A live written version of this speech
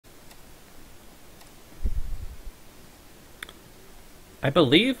I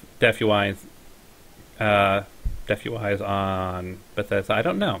believe DefUI is on Bethesda. I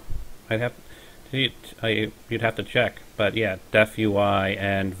don't know. I'd have you'd have to check. But yeah, DefUI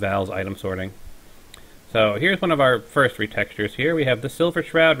and Val's item sorting. So here's one of our first retextures. Here we have the Silver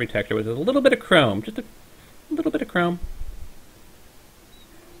Shroud retexture, which is a little bit of chrome, just a little bit of chrome,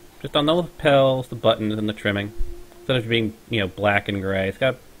 just on the lapels, the buttons, and the trimming. Instead of being black and gray, it's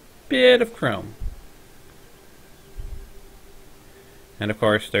got a bit of chrome. And of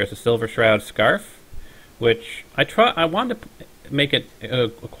course, there's a Silver Shroud scarf, which I wanted to make it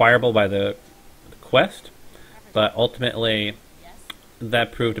acquirable by the quest, but ultimately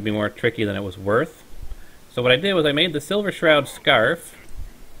that proved to be more tricky than it was worth. So what I did was I made the Silver Shroud scarf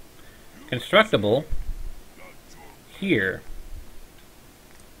constructible here.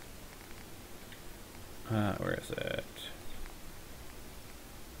 Where is it?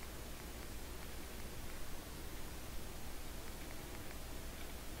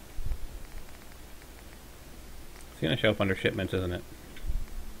 It's going to show up under shipments, isn't it?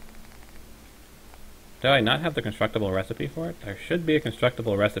 Do I not have the constructible recipe for it? There should be a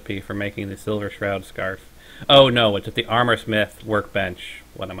constructible recipe for making the Silver Shroud scarf. Oh no, it's at the Armorsmith workbench.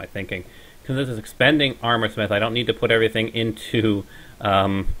 What am I thinking? Because this is expending Armorsmith, I don't need to put everything into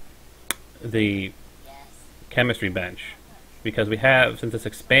the chemistry bench. Because we have, since this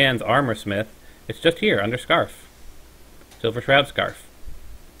expands Armorsmith, it's just here, under Scarf. Silver Shroud Scarf.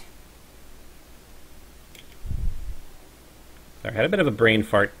 Sorry, I had a bit of a brain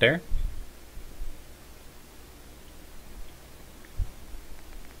fart there.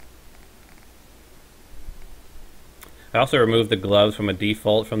 I also removed the gloves from a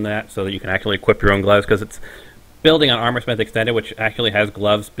default from that so that you can actually equip your own gloves, because it's building on Armorsmith Extended, which actually has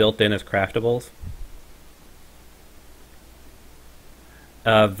gloves built in as craftables.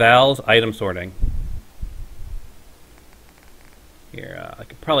 Val's item sorting. Here, I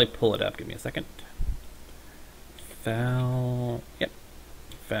could probably pull it up. Give me a second. Val. Yep.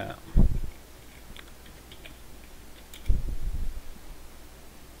 Val.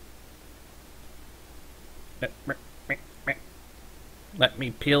 Let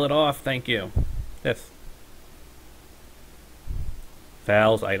me peel it off, thank you. This.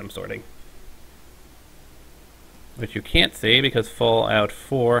 Val's item sorting. Which you can't see because Fallout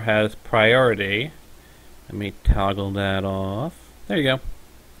 4 has priority. Let me toggle that off. There you go.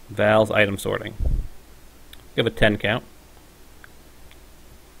 Val's item sorting. Give a 10 count.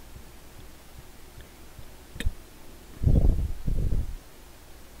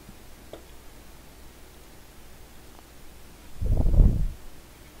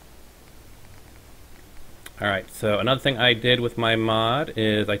 Alright, so another thing I did with my mod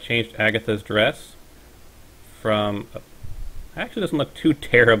is I changed Agatha's dress from... actually doesn't look too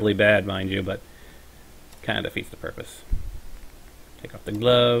terribly bad, mind you, but kind of defeats the purpose. Take off the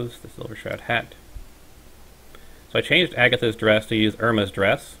gloves, the Silver Shroud hat. So I changed Agatha's dress to use Irma's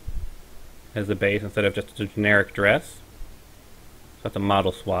dress as the base instead of just a generic dress. So that's a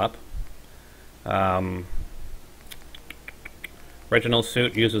model swap. Reginald's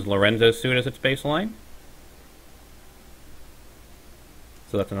suit uses Lorenzo's suit as its baseline.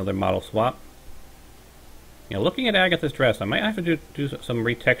 So that's another model swap. Looking at Agatha's dress, I might have to do some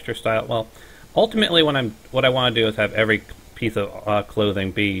retexture style. Well, ultimately, what I want to do is have every piece of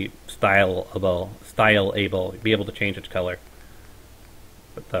clothing be styleable, be able to change its color.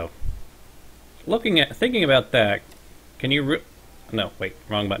 But though, thinking about that, can you? No, wait,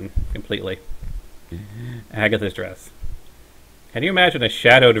 wrong button completely. Agatha's dress. Can you imagine a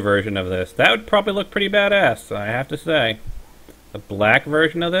shadowed version of this? That would probably look pretty badass, I have to say. A black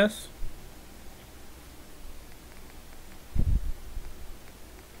version of this?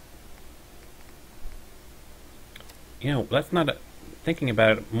 That's not thinking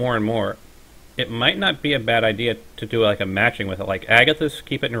about it more and more. It might not be a bad idea to do like a matching with it. Like Agatha's,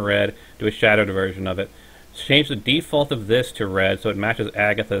 keep it in red, do a shadowed version of it. Change the default of this to red so it matches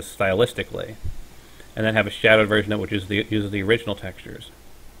Agatha's stylistically. And then have a shadowed version of it which uses the original textures.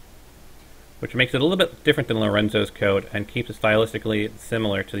 Which makes it a little bit different than Lorenzo's coat and keeps it stylistically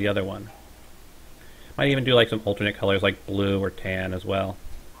similar to the other one. Might even do like some alternate colors like blue or tan as well.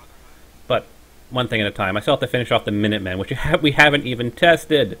 But one thing at a time. I still have to finish off the Minutemen, which we haven't even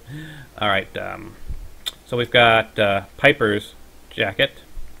tested. Alright, so we've got Piper's jacket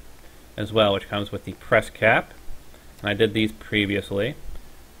as well, which comes with the press cap. And I did these previously.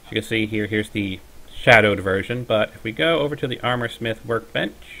 As you can see here, here's the shadowed version, but if we go over to the Armorsmith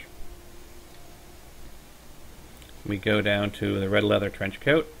workbench, we go down to the red leather trench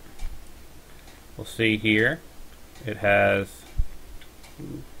coat. We'll see here it has...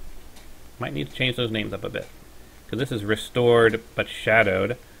 might need to change those names up a bit. So this is restored but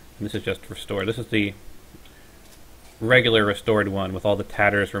shadowed, and this is just restored. This is the regular restored one with all the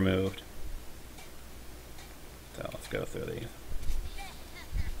tatters removed. So let's go through these.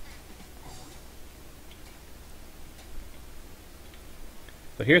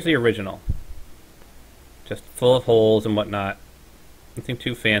 So here's the original. Just full of holes and whatnot. Nothing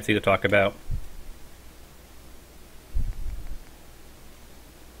too fancy to talk about.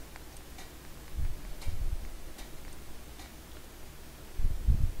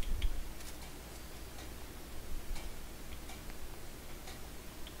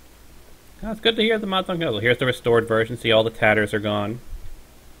 Oh, it's good to hear the mods on go. Here's the restored version. See, all the tatters are gone.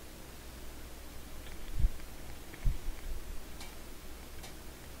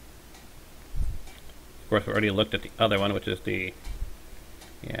 Of course, we already looked at the other one, which is the...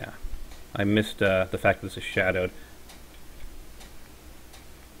 Yeah. I missed the fact that this is shadowed.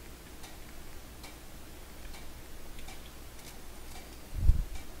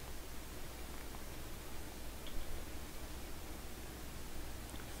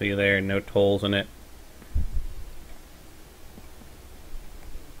 See there, no tolls in it.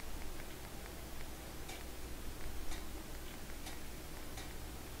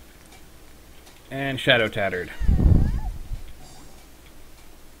 And shadow tattered.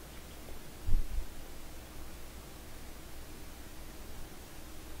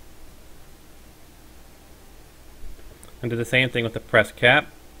 And do the same thing with the press cap.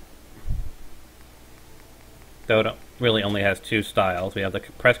 Though it really only has two styles. We have the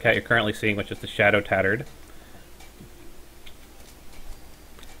press cap you're currently seeing, which is the shadow tattered.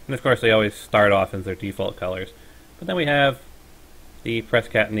 And of course they always start off as their default colors. But then we have the press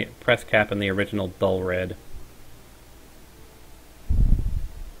cap in the original dull red.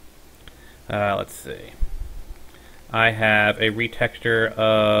 Let's see. I have a retexture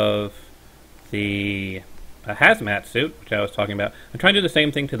of the hazmat suit, which I was talking about. I'm trying to do the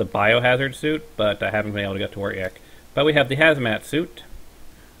same thing to the biohazard suit, but I haven't been able to get to work yet. But we have the hazmat suit,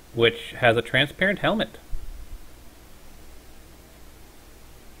 which has a transparent helmet.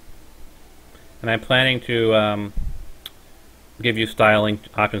 And I'm planning to give you styling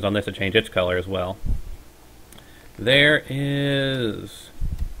options on this to change its color as well. There is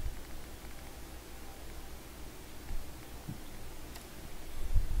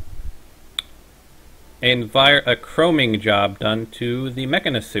a chroming job done to the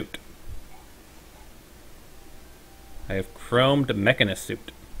Mechanist suit. I have chromed Mechanist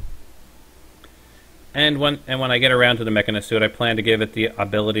suit. And when I get around to the Mechanist suit, I plan to give it the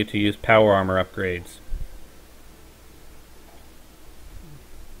ability to use power armor upgrades.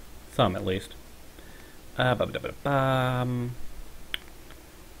 Some, at least. Yeah,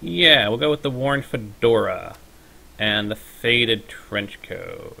 we'll go with the worn fedora and the faded trench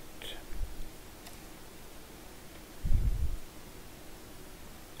coat.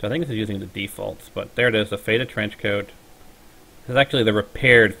 So I think this is using the defaults, but there it is, the faded trench coat. This is actually the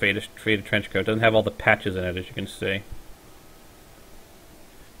repaired faded trench coat. It doesn't have all the patches in it, as you can see.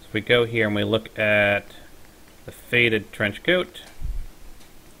 So we go here and we look at the faded trench coat.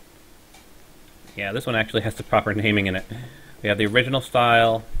 Yeah, this one actually has the proper naming in it. We have the original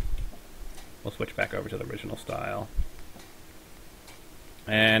style. We'll switch back over to the original style.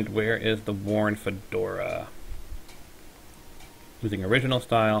 And where is the worn fedora? Using original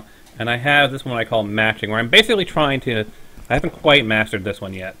style. And I have this one I call matching, where I'm basically trying to... I haven't quite mastered this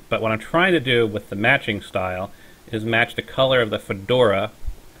one yet, but what I'm trying to do with the matching style is match the color of the fedora.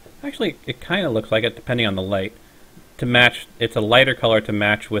 Actually, it kind of looks like it, depending on the light. To match, it's a lighter color to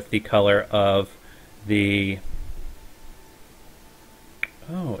match with the color of the...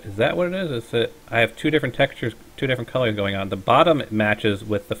 Oh, is that what it is? It's that I have two different textures, two different colors going on. The bottom matches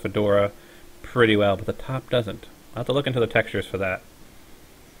with the fedora pretty well, but the top doesn't. I'll have to look into the textures for that.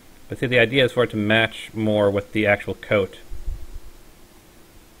 But see, the idea is for it to match more with the actual coat.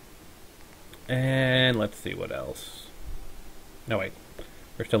 And let's see what else. No, wait.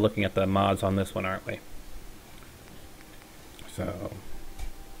 We're still looking at the mods on this one, aren't we? So...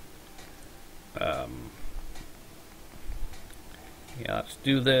 yeah, let's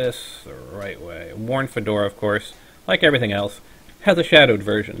do this the right way. Worn fedora, of course, like everything else, has a shadowed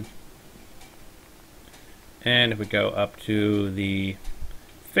version. And if we go up to the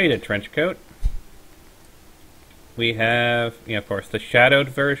faded trench coat, we have, of course, the shadowed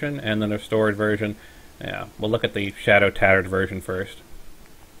version and then the restored version. Yeah, we'll look at the shadow tattered version first.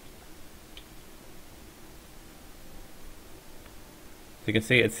 So you can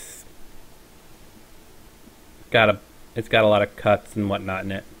see it's got a lot of cuts and whatnot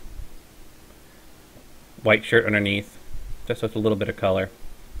in it. White shirt underneath, just with a little bit of color.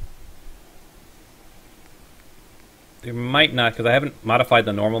 there might not, because I haven't modified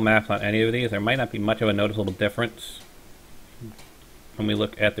the normal maps on any of these, there might not be much of a noticeable difference when we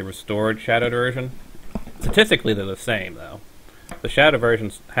look at the restored shadowed version. Statistically, they're the same, though. The shadow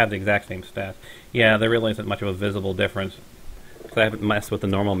versions have the exact same stats. Yeah, there really isn't much of a visible difference, because I haven't messed with the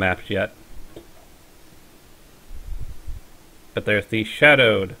normal maps yet. But there's the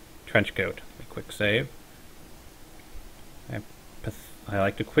shadowed trench coat. A quick save. I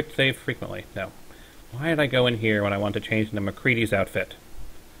like to quick save frequently. No. Why did I go in here when I want to change into MacCready's outfit?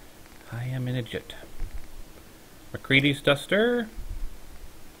 I am an idiot. MacCready's duster.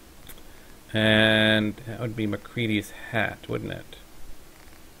 And that would be MacCready's hat, wouldn't it?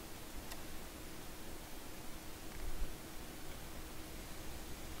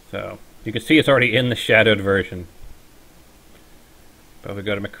 So, you can see it's already in the shadowed version. But if we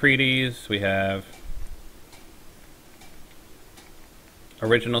go to MacCready's, we have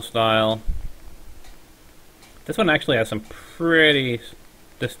original style. This one actually has some pretty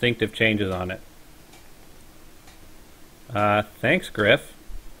distinctive changes on it. Thanks, Griff.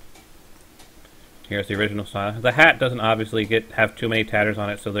 Here's the original style. The hat doesn't obviously have too many tatters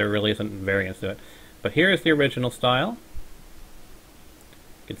on it, so there really isn't variance to it. But here is the original style.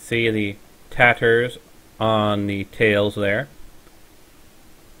 You can see the tatters on the tails there.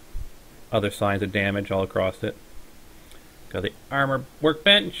 Other signs of damage all across it. Got the armor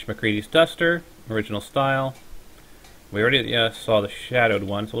workbench, MacCready's duster, original style. We already saw the shadowed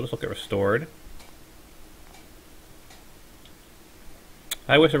one, so we'll just look at restored.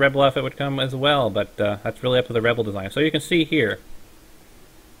 I wish a Rebel outfit would come as well, but that's really up to the Rebel design. So you can see here,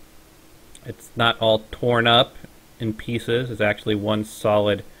 it's not all torn up in pieces. It's actually one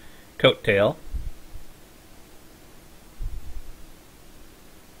solid coat tail.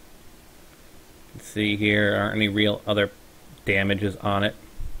 You can see here aren't any real other damages on it.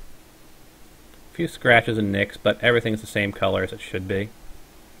 A few scratches and nicks, but everything's the same color as it should be.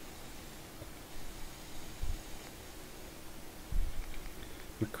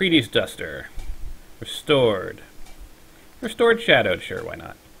 MacCready's duster. Restored. Restored shadowed, sure, why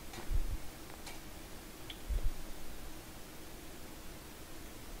not?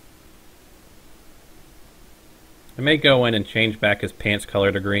 I may go in and change back his pants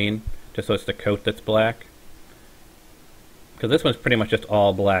color to green, just so it's the coat that's black. Because this one's pretty much just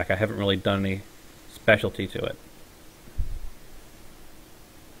all black. I haven't really done any specialty to it.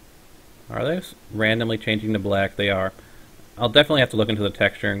 Are they randomly changing to black? They are. I'll definitely have to look into the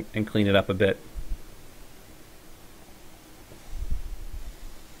texture and clean it up a bit.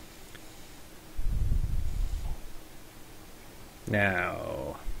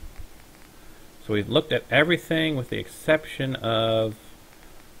 Now, so we've looked at everything with the exception of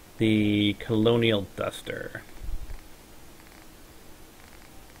the Colonial Duster.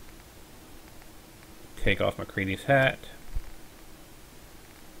 Take off MacCready's hat.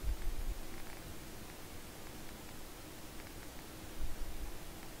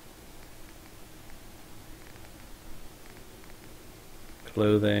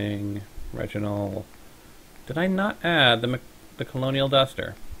 Clothing, Reginald. Did I not add the Colonial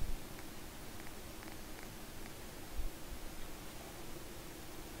Duster?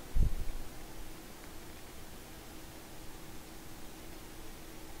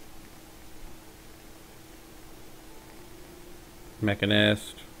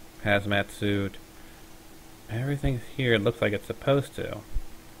 Mechanist, hazmat suit. Everything's here. It looks like it's supposed to.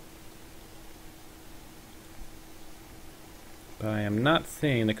 But I am not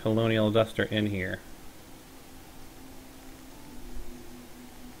seeing the Colonial Duster in here.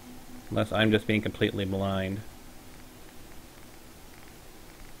 Unless I'm just being completely blind.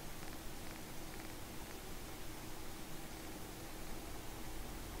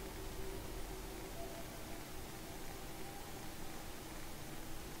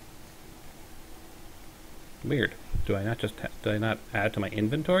 Weird. Did I not add it to my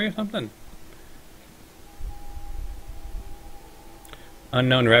inventory or something?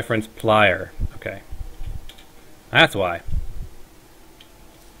 Unknown reference plier. Okay. That's why.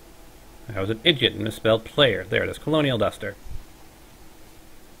 I was an idiot and misspelled player. There it is. Colonial Duster.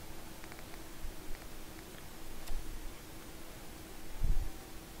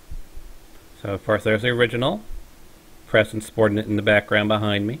 So of course there's the original. Preston sporting it in the background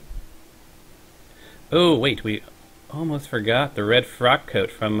behind me. Oh wait, we almost forgot the red frock coat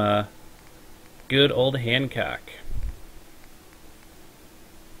from good old Hancock.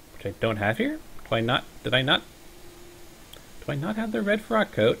 Which I don't have here? Do I not? Did I not? Do I not have the red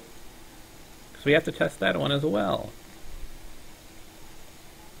frock coat? Because we have to test that one as well.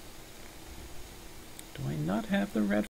 Do I not have the red